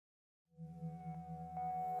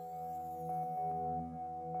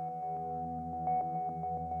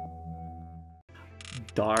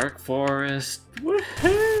Dark Forest.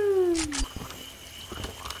 Woohoo!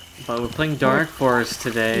 But we're playing Dark Forest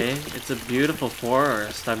today. It's a beautiful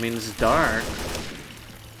forest. I mean, it's dark.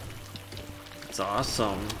 It's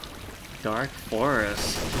awesome. Dark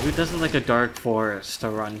Forest. Who doesn't like a dark forest to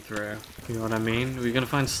run through? You know what I mean? Are we gonna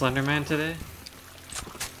find Slenderman today?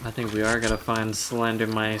 I think we are gonna find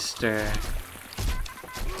Slendermeister.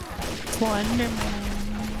 Slenderman.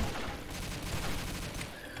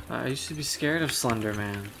 I used to be scared of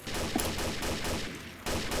Slenderman.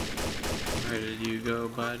 Where did you go,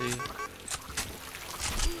 buddy?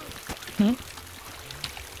 No,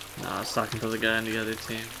 I was talking to the guy on the other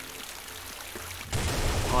team.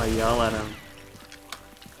 Oh, I yell at him.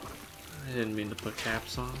 I didn't mean to put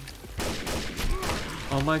caps on.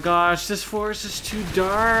 Oh my gosh, this forest is too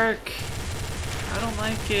dark. I don't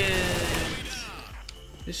like it.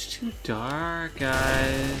 It's too dark,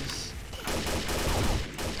 guys.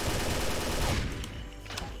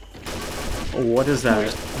 Oh, what is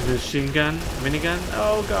that? Machine gun? Minigun?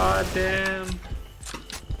 Oh god damn.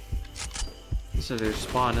 This is their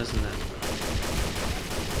spawn, isn't it?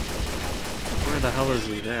 Where the hell is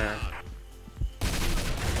he there?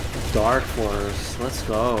 Dark Forest. Let's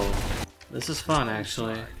go. This is fun,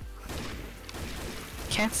 actually.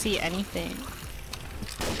 Can't see anything.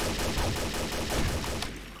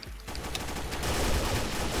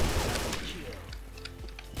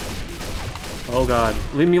 Oh god,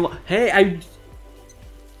 leave me alone. Hey,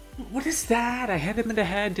 what is that? I had him in the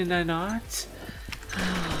head, did I not?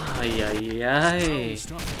 Ay, ay, ay.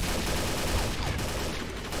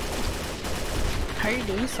 How are you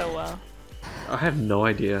doing so well? I have no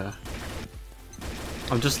idea.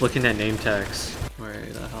 I'm just looking at name tags. Where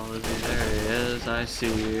the hell is he? There he is. I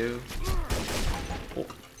see you. Oh,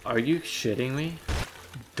 are you shitting me?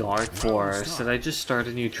 Dark Forest. Did I just start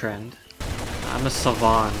a new trend? I'm a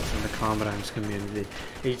savant in the Combat Arms community.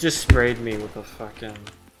 He just sprayed me with a fucking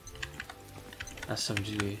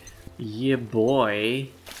SMG. Yeah, boy.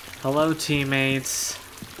 Hello, teammates.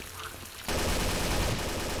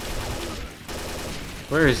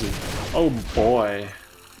 Where is he? Oh boy.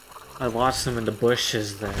 I lost him in the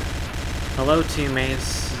bushes there. Hello,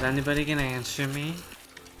 teammates. Is anybody gonna answer me?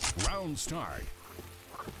 Round start.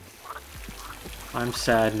 I'm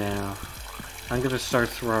sad now. I'm gonna start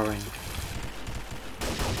throwing.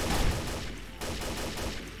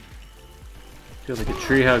 Feel like a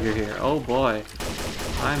tree hugger here. Oh boy.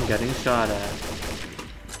 I'm getting shot at.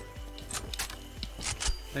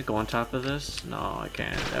 Can I go on top of this? No, I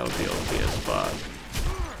can't. That would be OP as fuck.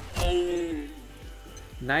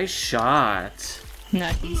 Nice shot. No,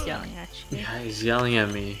 he's yelling at you. Yeah, he's yelling at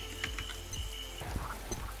me.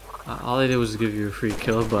 All I did was give you a free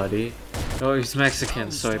kill, buddy. Oh, he's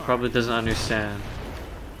Mexican, so he probably doesn't understand.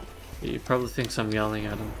 He probably thinks I'm yelling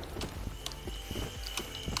at him.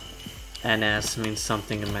 NS means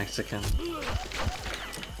something in Mexican.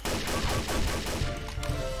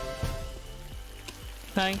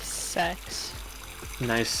 Nice sex.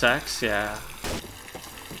 Nice sex, yeah.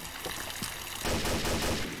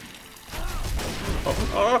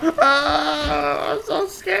 Oh, I'm so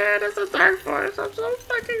scared. It's a dark forest. I'm so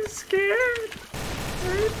fucking scared.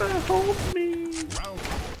 Everybody hold me.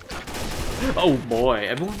 Oh boy,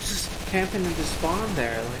 everyone's just camping in the spawn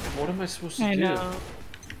there. Like, what am I supposed to do? know.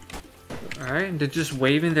 All right, they're just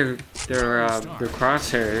waving their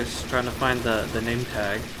crosshairs, trying to find the name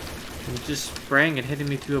tag, and just spraying and hitting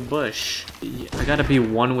me through a bush. I gotta be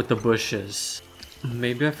one with the bushes.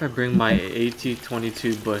 Maybe if I bring my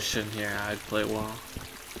AT-22 bush in here, I'd play well.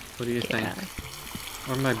 What do you think?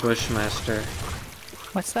 Or my bushmaster?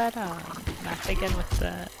 What's that map again with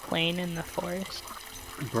the plane in the forest?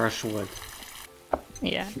 Brushwood.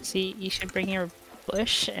 Yeah, see, you should bring your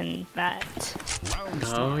bush and that.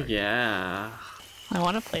 Oh yeah. I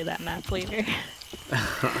want to play that map later.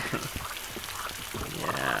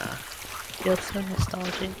 Yeah. Feels so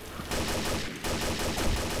nostalgic.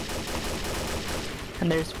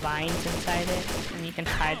 And there's vines inside it, and you can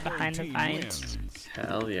hide behind the vines.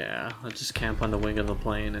 Hell yeah. I'll just camp on the wing of the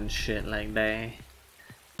plane and shit like that.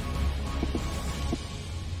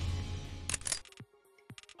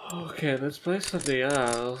 Okay, let's play something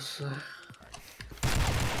else.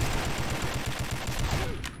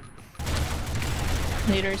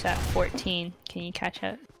 Leader's at 14. Can you catch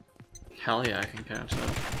up? Hell yeah, I can catch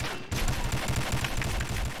up.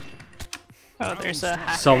 Oh, there's a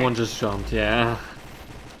hacker. Someone just jumped, yeah.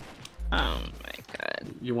 Oh my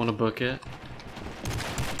god. You want to book it?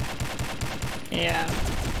 Yeah.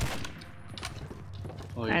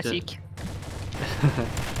 Oh, you As did. you can.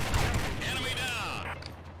 Enemy down.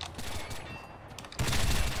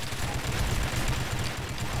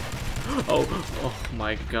 Oh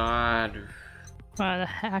my god. Wow, the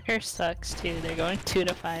hacker sucks too. They're going 2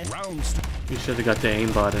 to 5. Round start. You should have got the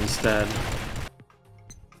aimbot instead.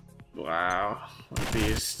 Wow, what a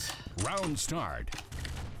beast. Round start.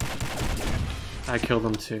 I killed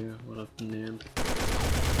him too. What a noob.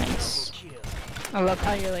 Nice. I love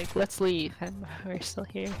how you're like, let's leave, and we're still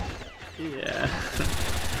here. Yeah.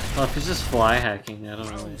 Well, if it's just fly hacking, I don't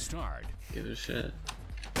really Round start. give a shit.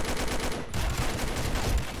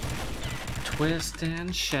 Twist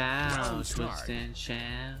and shout, twist and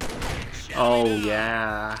shout. Oh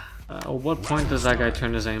yeah. At what point does that guy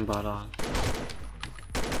turn his aimbot on?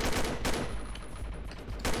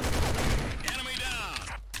 Enemy down.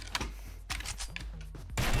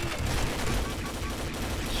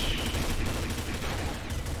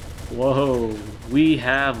 Whoa, we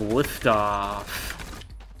have liftoff.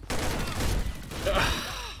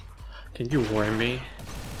 Can you warn me?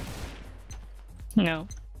 No.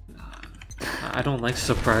 I don't like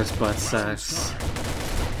surprise butt sex.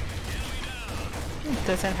 It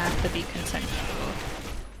doesn't have to be consensual.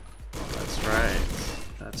 That's right.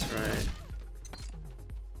 That's right.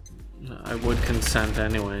 I would consent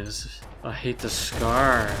anyways. I hate the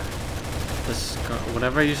scar. The scar.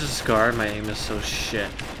 Whenever I use a scar, my aim is so shit.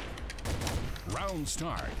 Round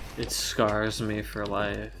start. It scars me for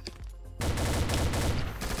life.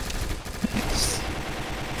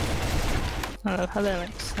 I love how they're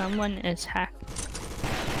like, someone is hacked.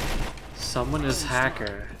 Someone is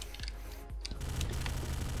hacker.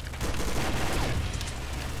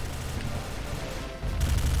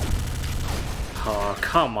 Oh,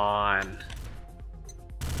 come on.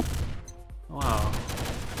 Wow.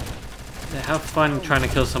 Yeah, have fun trying to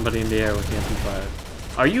kill somebody in the air with the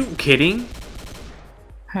MP5. Are you kidding?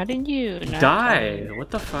 How did you not Die!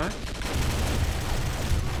 What the fuck?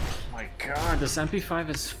 Oh my god, this MP5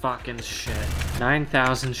 is fucking shit.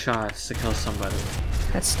 9,000 shots to kill somebody.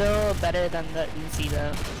 That's still better than the Uzi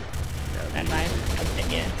though, in my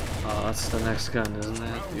opinion. Oh, that's the next gun, isn't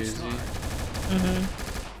it? Uzi. Mm-hmm.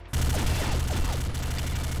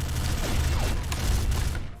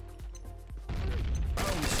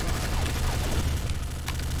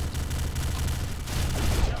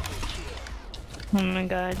 Oh my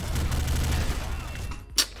god.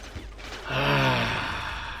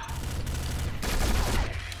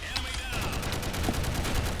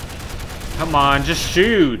 Come on, just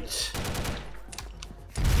shoot!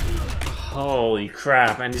 Holy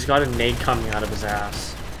crap, and he's got a nade coming out of his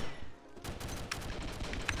ass.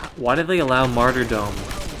 Why did they allow martyrdom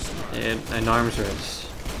in arms race?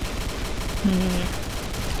 Are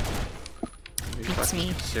you It's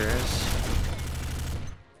me. fucking serious?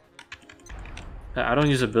 I don't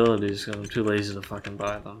use abilities because I'm too lazy to fucking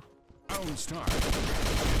buy them. Round start.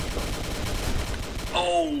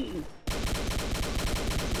 Oh!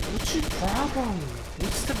 What's your problem?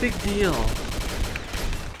 What's the big deal?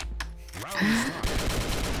 Round start.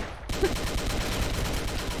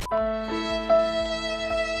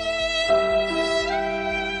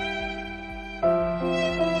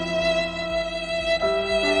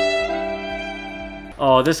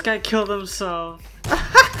 Oh, this guy killed himself.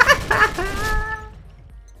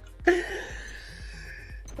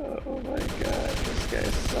 Oh my god, this guy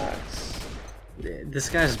sucks. This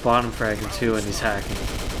guy's bottom fragging too and he's hacking.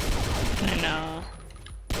 I know.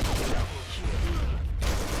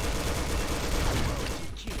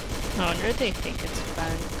 I wonder if they think it's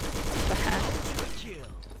fun to hack.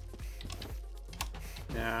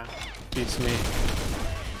 Yeah, beats me.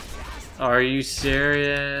 Are you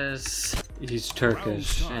serious? He's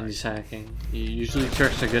Turkish and he's hacking. Usually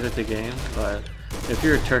Turks are good at the game, but if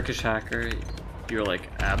you're a Turkish hacker, you're like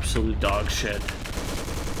absolute dog shit.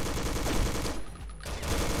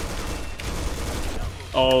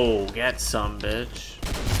 Oh, get some, bitch.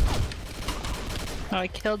 Oh, I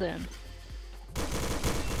killed him.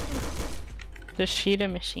 Just shoot a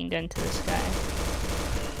machine gun to this guy.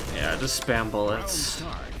 Yeah, just spam Round bullets.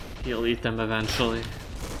 start. He'll eat them eventually.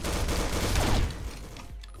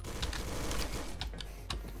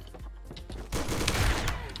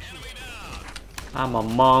 I'm a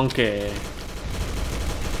monkey.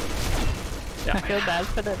 I feel bad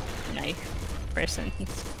for the knife person.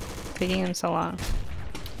 He's taking him so long.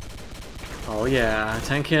 Oh yeah,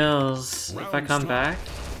 10 kills. If I Round come start. back,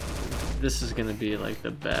 this is gonna be like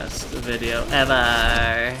the best video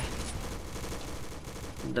ever.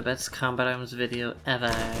 The best combat arms video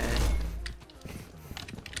ever.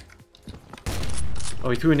 Oh,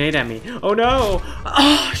 he threw a nade at me. Oh no!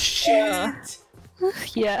 Oh shit!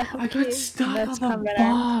 Yeah. I got stuck on That's the combat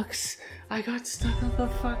box. I got stuck on the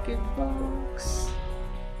fucking box.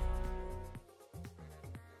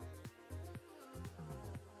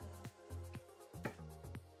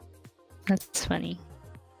 That's funny.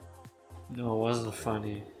 No, it wasn't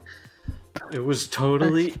funny. It was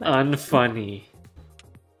totally That's unfunny.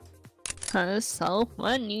 That's so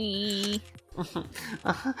funny. Do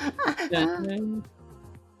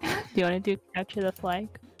you want to do capture the flag?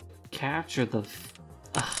 Capture the.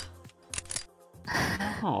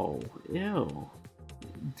 Oh, ew.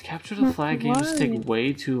 Capture the flag games take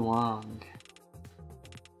way too long.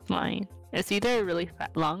 Mine. It's either really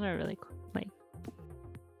long or really like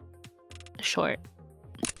short.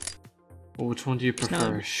 Well, which one do you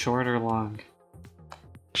prefer, No. short or long?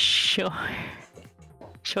 Short.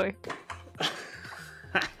 Short.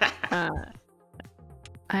 I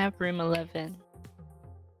have room 11.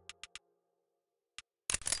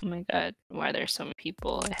 Oh my god, why are there so many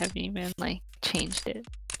people? I haven't even like changed it.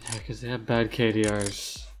 Yeah, because they have bad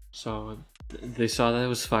KDRs. So they saw that it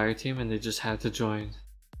was fire team and they just had to join.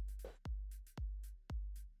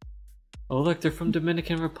 Oh look, they're from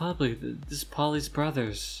Dominican Republic. This is Polly's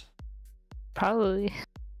brothers. Probably.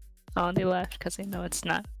 Oh, they left because they know it's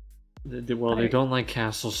not. Well, they don't like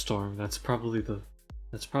Castle Storm. That's probably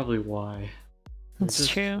why. That's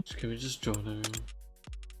true. Can we just join them?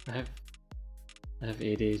 I have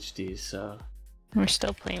ADHD, so. We're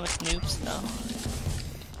still playing with noobs though.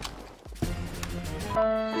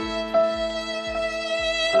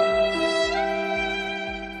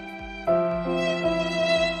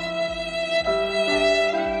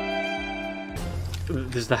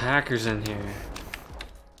 There's the hackers in here.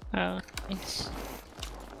 Oh, nice.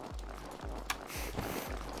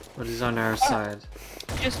 But he's on our side.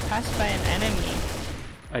 Just passed by an enemy.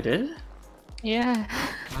 I did? Yeah.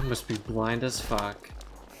 I must be blind as fuck.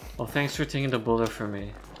 Well, thanks for taking the bullet for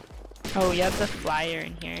me. Oh, you have the flyer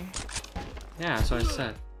in here. Yeah, that's what I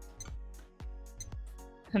said.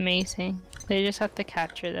 Amazing. They just have to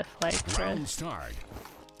capture the flag for Round us. start.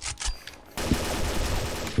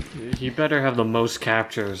 He better have the most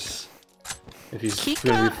captures. If he's Kika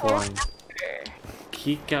gonna be or flying.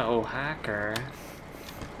 Kika o hacker.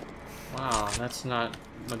 Wow, that's not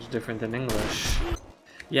much different than English.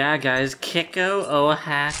 Yeah, guys, Kiko o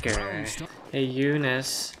hacker. Hey,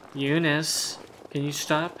 Eunice. Eunice, can you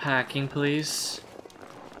stop hacking, please?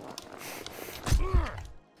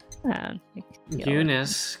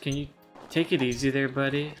 Eunice, can you take it easy there,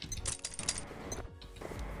 buddy?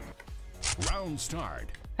 Round start.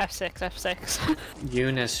 F6, F6.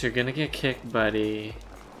 Eunice, you're gonna get kicked, buddy.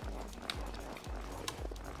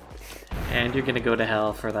 And you're gonna go to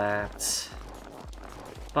hell for that.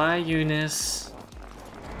 Bye, Eunice.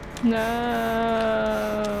 No.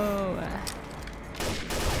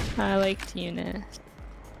 I liked Eunice.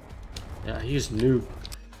 Yeah, he's noob.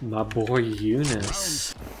 My boy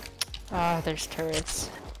Eunice. Ah, there's turrets.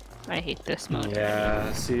 I hate this mode.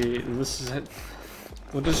 Yeah, see, this is it.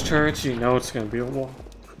 With this turrets, you know it's gonna be a long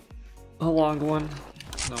one.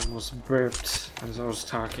 I almost burped as I was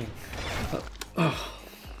talking. Oh.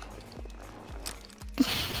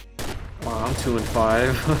 Wow, I'm 2 and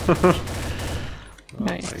 5. Oh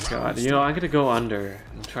Nice. my god. You know, I'm gonna go under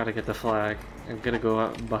and try to get the flag. I'm gonna go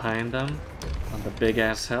up behind them on the big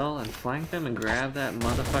ass hill and flank them and grab that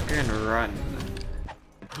motherfucker and run.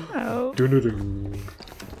 Oh. Doo-doo-doo.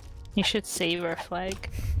 You should save our flag.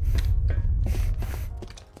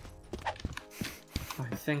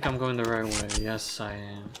 I think I'm going the right way. Yes, I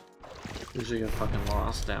am. Usually get fucking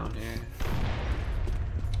lost down here.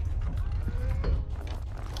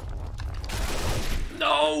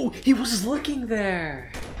 No! He was looking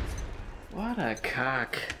there! What a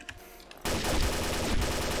cock.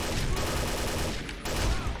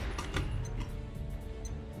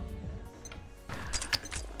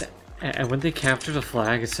 And when they capture the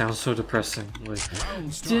flag, it sounds so depressing. Like,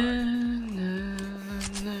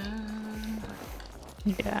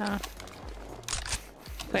 Yeah.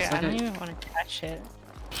 Wait, It's I like don't even want to touch it.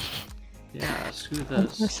 yeah, screw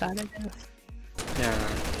What's the this. side of this? Yeah.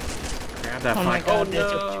 Grab that Oh my flag. god, Oh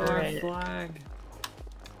there's a no, our turret. flag.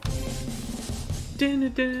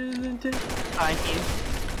 Dun-dun-dun-dun-dun. Behind you.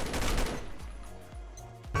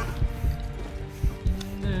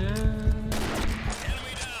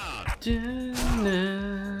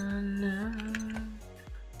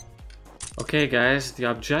 Okay guys, the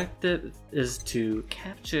objective is to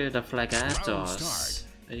capture the flagatos.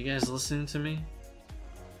 Are you guys listening to me?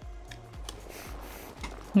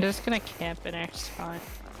 I'm just gonna camp in our spot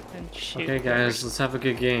and shoot. Okay guys, let's have a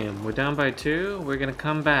good game. We're down by 2, we're gonna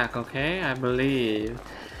come back, okay? I believe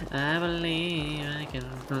I can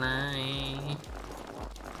fly.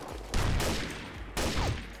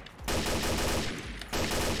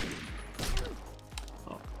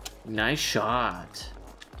 Oh, nice shot.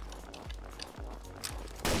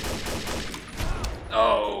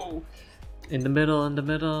 Oh! In the middle, in the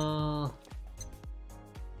middle.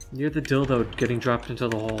 You're the dildo getting dropped into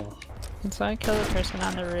the hole. And so I kill the person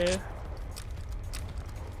on the roof.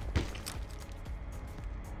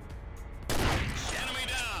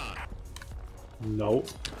 Nope.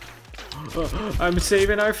 I'm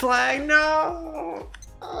saving our flag. No.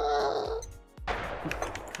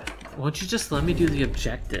 Won't you just let me do the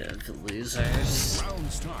objective, losers?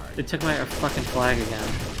 They took my fucking flag again.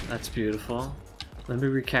 That's beautiful. Let me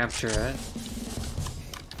recapture it.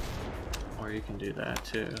 Or you can do that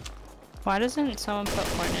too. Why doesn't someone put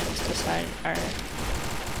hornets beside our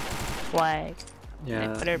flag?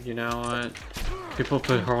 Yeah, you know what? People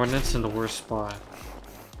put hornets in the worst spot.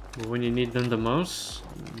 But when you need them the most,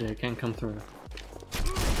 they can't come through.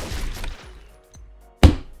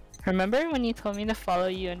 Remember when you told me to follow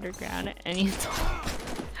you underground and you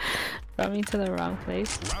brought me to the wrong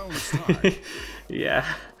place? Yeah,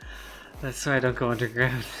 that's why I don't go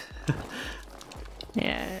underground.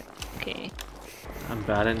 Yeah, okay. I'm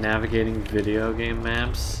bad at navigating video game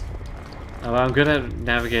maps. Oh, I'm good at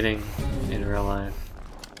navigating in real life.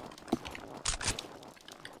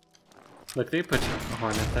 Look, they put a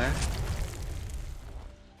hornet there.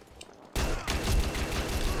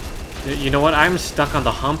 You know what? I'm stuck on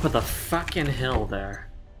the hump of the fucking hill there.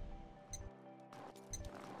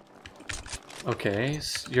 Okay,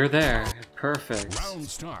 you're there. Perfect.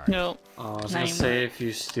 No. Oh, I was gonna say if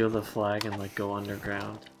you steal the flag and like go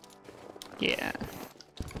underground. Yeah.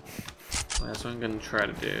 That's what I'm gonna try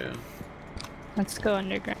to do. Let's go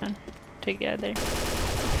underground together.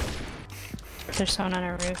 There's someone on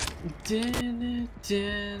our roof.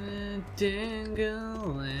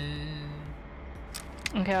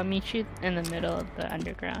 Okay, I'll meet you in the middle of the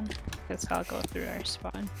underground. Because I'll go through our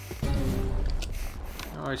spawn.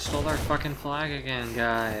 Oh, I stole our fucking flag again,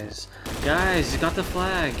 guys. Guys, you got the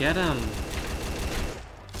flag. Get him.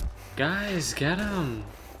 Guys, get him.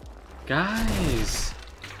 Guys.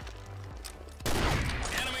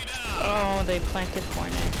 Oh, they planted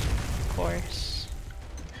hornet. Of course.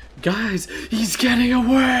 Guys, he's getting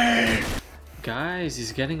away! Guys,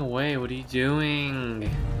 he's getting away. What are you doing?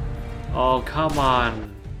 Oh, come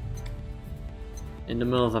on. In the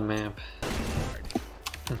middle of the map.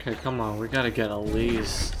 Okay, come on. We gotta get at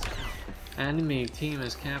least. Enemy team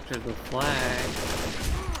has captured the flag.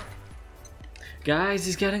 Guys,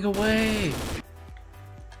 he's getting away!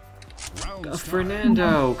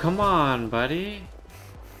 Fernando, come on, buddy.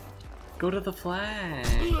 Go to the flag.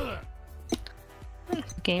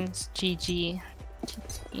 Game's GG.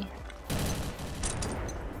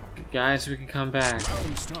 Guys, we can come back.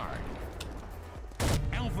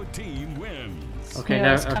 Alpha team wins. Okay,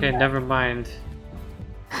 Yeah, okay, never mind.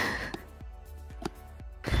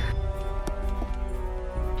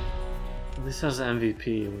 At least has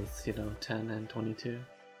MVP with, you know, 10 and 22.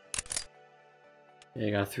 Yeah,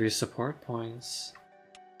 you got 3 support points.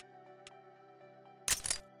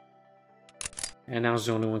 And I was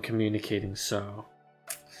the only one communicating, so...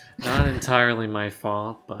 Not entirely my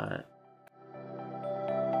fault, but...